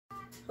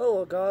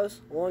Hello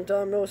guys, long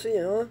time no see,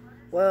 huh?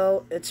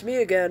 Well, it's me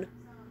again,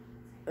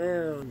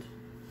 and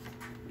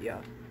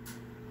yeah,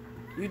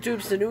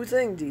 YouTube's the new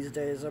thing these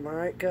days, am I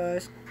right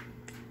guys?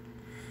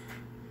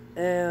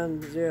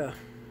 And yeah,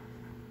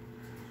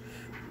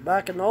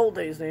 back in the old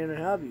days they didn't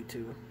have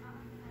YouTube.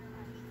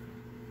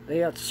 They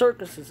had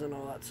circuses and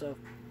all that stuff.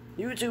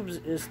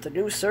 YouTube is the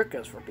new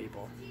circus for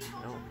people, you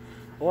know.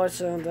 Voice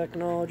and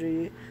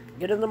technology,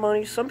 getting the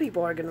money. Some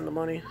people are getting the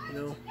money, you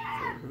know,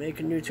 for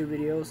making YouTube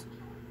videos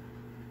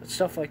and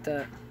stuff like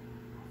that.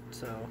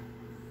 So,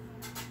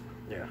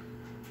 yeah.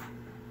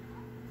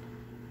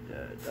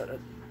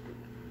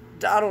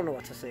 I don't know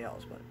what to say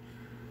else, but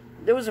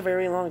it was a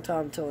very long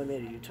time until I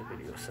made a YouTube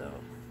video, so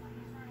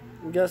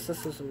I guess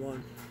this isn't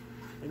one.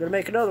 I'm gonna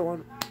make another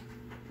one.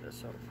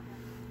 So,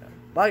 yeah.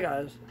 Bye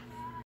guys.